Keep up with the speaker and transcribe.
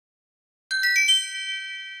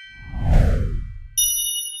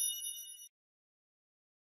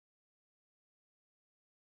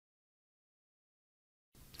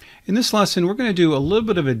In this lesson, we're going to do a little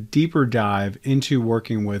bit of a deeper dive into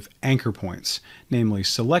working with anchor points, namely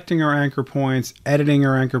selecting our anchor points, editing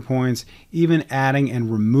our anchor points, even adding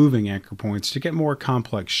and removing anchor points to get more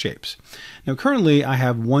complex shapes. Now currently I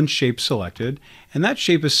have one shape selected, and that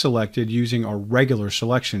shape is selected using our regular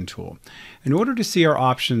selection tool. In order to see our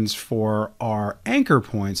options for our anchor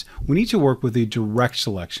points, we need to work with the direct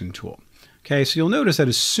selection tool. Okay, so you'll notice that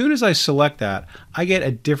as soon as I select that, I get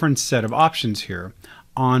a different set of options here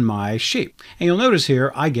on my shape. And you'll notice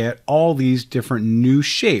here I get all these different new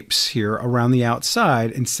shapes here around the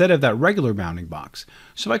outside instead of that regular bounding box.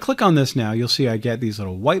 So if I click on this now, you'll see I get these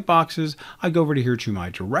little white boxes. I go over to here to my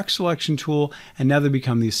direct selection tool, and now they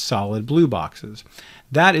become these solid blue boxes.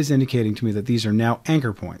 That is indicating to me that these are now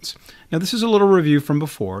anchor points. Now this is a little review from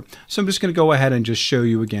before, so I'm just going to go ahead and just show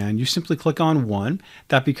you again. You simply click on one,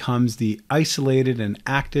 that becomes the isolated and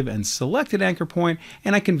active and selected anchor point,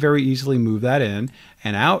 and I can very easily move that in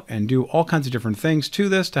and out and do all kinds of different things to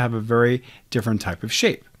this to have a very different type of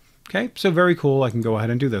shape. Okay, so very cool. I can go ahead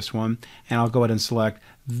and do this one, and I'll go ahead and select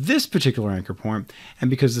this particular anchor point, and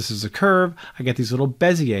because this is a curve, I get these little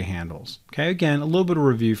Bezier handles. Okay, again, a little bit of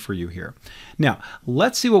review for you here. Now,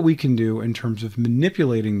 let's see what we can do in terms of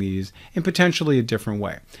manipulating these in potentially a different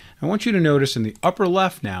way. I want you to notice in the upper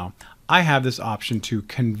left now, I have this option to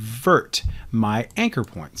convert my anchor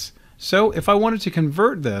points. So if I wanted to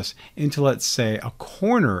convert this into, let's say, a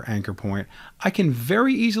corner anchor point, I can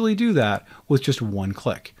very easily do that with just one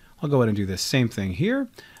click. I'll go ahead and do the same thing here.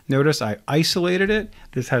 Notice I isolated it.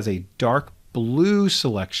 This has a dark blue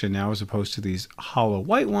selection now as opposed to these hollow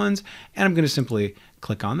white ones. And I'm going to simply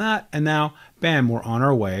click on that. And now, bam, we're on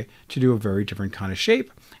our way to do a very different kind of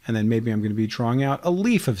shape. And then maybe I'm going to be drawing out a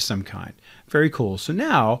leaf of some kind. Very cool. So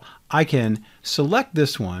now I can select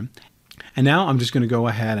this one. And now I'm just going to go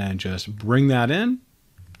ahead and just bring that in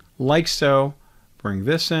like so. Bring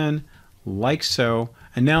this in like so.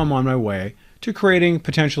 And now I'm on my way to creating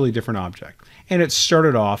potentially different object. And it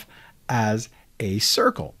started off as a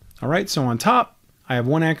circle. All right, so on top, I have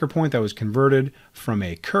one anchor point that was converted from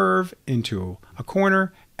a curve into a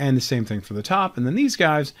corner, and the same thing for the top. And then these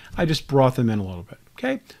guys, I just brought them in a little bit.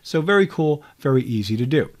 Okay, so very cool, very easy to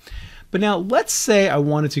do. But now let's say I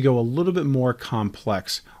wanted to go a little bit more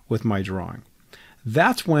complex with my drawing.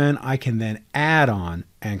 That's when I can then add on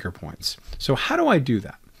anchor points. So how do I do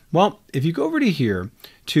that? Well, if you go over to here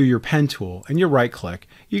to your pen tool and you right click,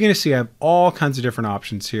 you're going to see I have all kinds of different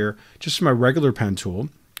options here. Just from my regular pen tool,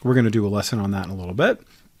 we're going to do a lesson on that in a little bit.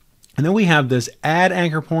 And then we have this add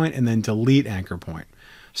anchor point and then delete anchor point.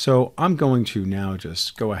 So I'm going to now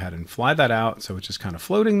just go ahead and fly that out. So it's just kind of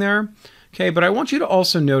floating there. Okay, but I want you to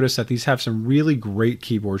also notice that these have some really great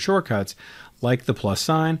keyboard shortcuts like the plus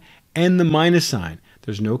sign and the minus sign.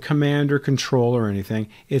 There's no command or control or anything.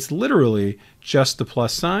 It's literally just the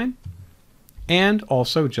plus sign and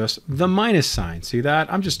also just the minus sign. See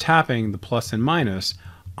that? I'm just tapping the plus and minus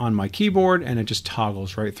on my keyboard and it just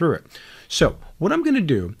toggles right through it. So what I'm going to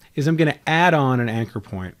do is I'm going to add on an anchor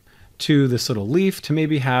point to this little leaf to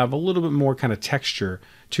maybe have a little bit more kind of texture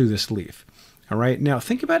to this leaf. All right. Now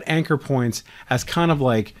think about anchor points as kind of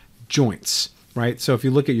like joints, right? So if you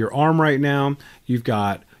look at your arm right now, you've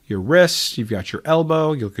got your wrists, you've got your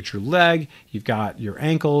elbow, you look at your leg, you've got your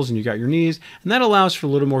ankles, and you've got your knees, and that allows for a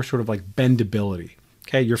little more sort of like bendability.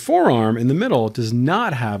 Okay, your forearm in the middle does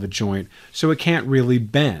not have a joint, so it can't really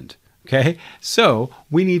bend. Okay, so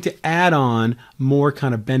we need to add on more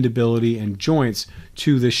kind of bendability and joints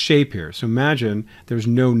to this shape here. So imagine there's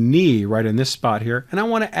no knee right in this spot here, and I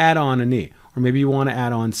want to add on a knee. Or maybe you want to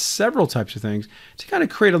add on several types of things to kind of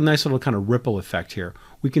create a nice little kind of ripple effect here.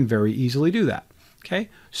 We can very easily do that. Okay,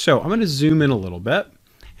 so I'm going to zoom in a little bit,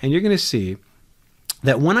 and you're going to see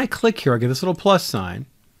that when I click here, I get this little plus sign,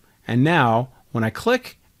 and now when I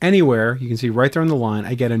click anywhere, you can see right there on the line,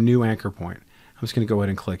 I get a new anchor point. I'm just going to go ahead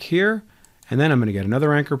and click here, and then I'm going to get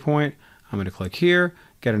another anchor point. I'm going to click here,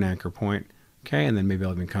 get an anchor point, okay, and then maybe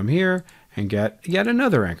I'll even come here and get yet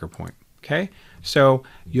another anchor point, okay? So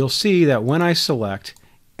you'll see that when I select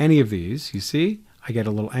any of these, you see, I get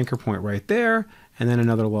a little anchor point right there, and then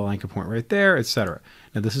another little anchor point right there, etc.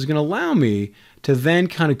 Now this is going to allow me to then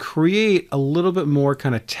kind of create a little bit more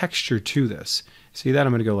kind of texture to this. See that?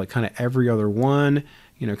 I'm going to go like kind of every other one,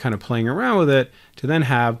 you know, kind of playing around with it to then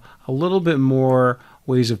have a little bit more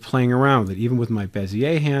ways of playing around with it, even with my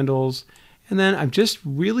Bezier handles. And then I'm just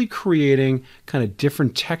really creating kind of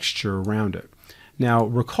different texture around it. Now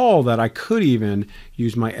recall that I could even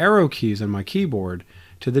use my arrow keys on my keyboard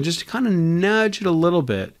to then just kind of nudge it a little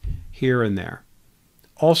bit here and there.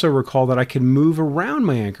 Also recall that I can move around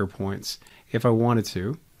my anchor points if I wanted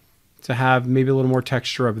to have maybe a little more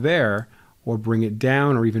texture up there or bring it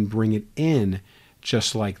down or even bring it in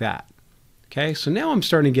just like that. Okay, so now I'm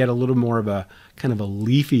starting to get a little more of a kind of a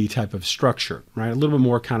leafy type of structure, right? A little bit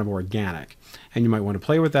more kind of organic. And you might want to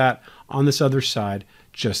play with that on this other side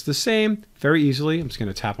just the same, very easily. I'm just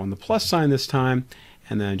going to tap on the plus sign this time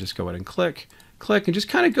and then just go ahead and click, and just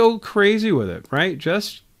kind of go crazy with it, right?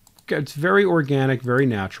 Just, it's very organic, very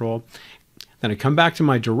natural. Then I come back to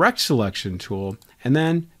my direct selection tool and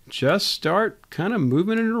then just start kind of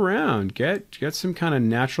moving it around. Get some kind of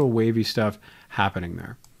natural wavy stuff happening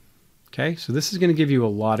there. Okay, so this is going to give you a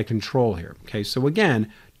lot of control here. Okay, so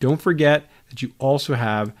again, don't forget that you also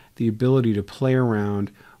have the ability to play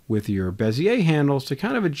around with your Bezier handles to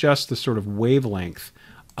kind of adjust the sort of wavelength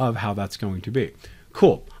of how that's going to be.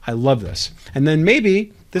 Cool, I love this. And then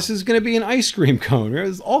maybe this is going to be an ice cream cone.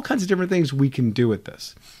 There's all kinds of different things we can do with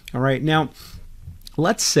this. All right, now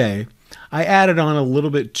let's say I added on a little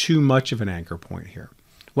bit too much of an anchor point here.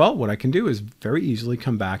 Well, what I can do is very easily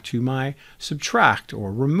come back to my subtract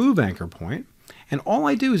or remove anchor point. And all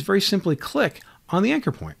I do is very simply click on the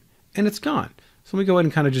anchor point and it's gone. So let me go ahead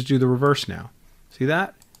and kind of just do the reverse now. See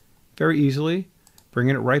that? Very easily,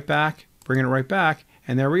 bringing it right back,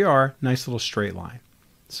 and there we are, nice little straight line.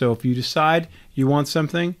 So if you decide you want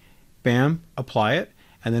something, bam, apply it.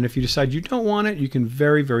 And then if you decide you don't want it, you can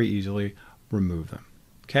very, very easily remove them.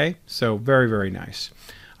 Okay, so very, very nice.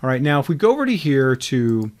 All right, now if we go over to here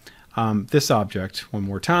to this object one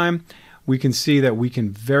more time, we can see that we can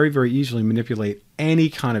very, very easily manipulate any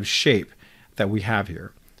kind of shape that we have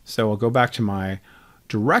here. So I'll go back to my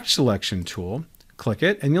direct selection tool, click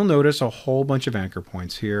it, and you'll notice a whole bunch of anchor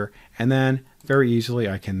points here. And then very easily,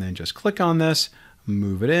 I can then just click on this,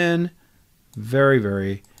 move it in, very,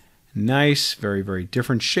 very nice, very, very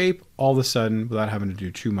different shape. All of a sudden, without having to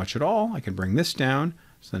do too much at all, I can bring this down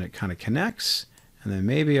so then it kind of connects. And then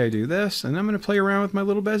maybe I do this, and I'm going to play around with my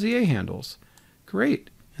little Bezier handles.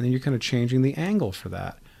 Great. And then you're kind of changing the angle for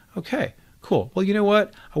that. Okay, cool. Well, you know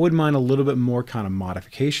what? I wouldn't mind a little bit more kind of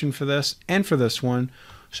modification for this and for this one.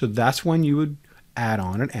 So that's when you would add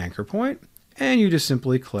on an anchor point, and you just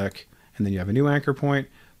simply click, and then you have a new anchor point.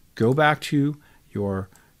 Go back to your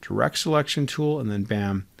direct selection tool, and then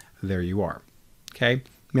bam, there you are. Okay.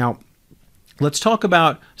 Now, let's talk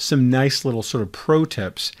about some nice little sort of pro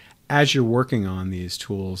tips as you're working on these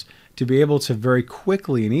tools to be able to very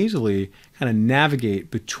quickly and easily kind of navigate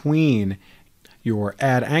between your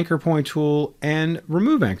add anchor point tool and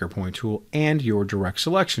remove anchor point tool and your direct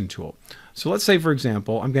selection tool. So let's say, for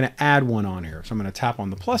example, I'm going to add one on here. So I'm going to tap on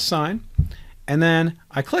the plus sign and then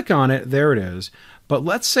I click on it. There it is. But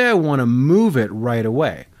let's say I want to move it right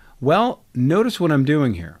away. Well, notice what I'm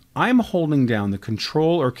doing here. I'm holding down the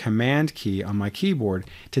Control or Command key on my keyboard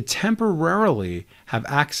to temporarily have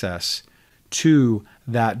access to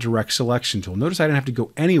that direct selection tool. Notice I didn't have to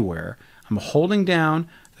go anywhere. I'm holding down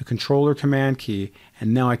the Control or Command key,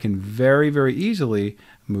 and now I can very, very easily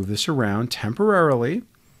move this around temporarily.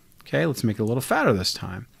 Okay, let's make it a little fatter this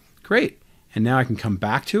time. Great. And now I can come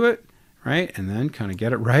back to it, right? And then kind of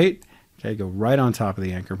get it right. Okay, go right on top of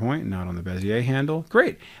the anchor point, not on the Bezier handle.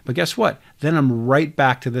 Great. But guess what? Then I'm right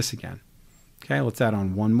back to this again. Okay, let's add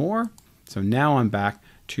on one more. So now I'm back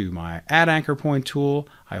to my add anchor point tool.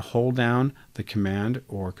 I hold down the Command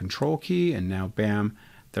or Control key, and now bam,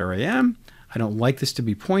 there I am. I don't like this to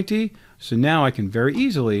be pointy, so now I can very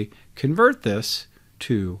easily convert this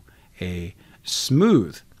to a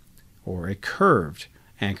smooth or a curved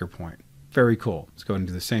anchor point. Very cool. Let's go ahead and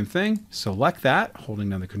do the same thing. Select that, holding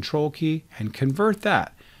down the Control key, and convert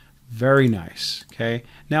that. Very nice. Okay.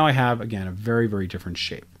 Now I have, again, a very, very different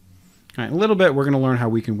shape. All right, in a little bit, we're going to learn how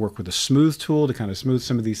we can work with the smooth tool to kind of smooth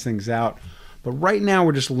some of these things out. But right now,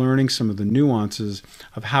 we're just learning some of the nuances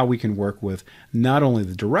of how we can work with not only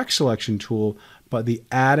the direct selection tool, but the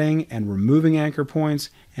adding and removing anchor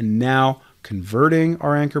points, and now converting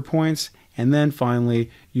our anchor points, and then finally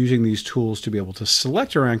using these tools to be able to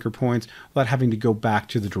select our anchor points without having to go back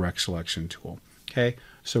to the direct selection tool. Okay,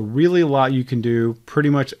 so really a lot you can do. Pretty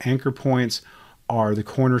much anchor points are the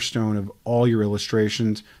cornerstone of all your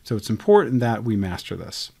illustrations, so it's important that we master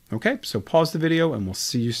this. Okay, so pause the video and we'll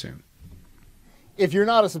see you soon. If you're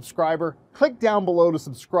not a subscriber, click down below to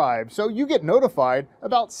subscribe so you get notified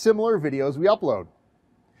about similar videos we upload.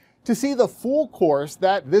 To see the full course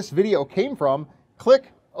that this video came from,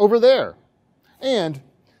 click over there. And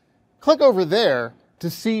click over there to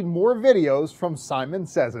see more videos from Simon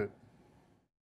Says It.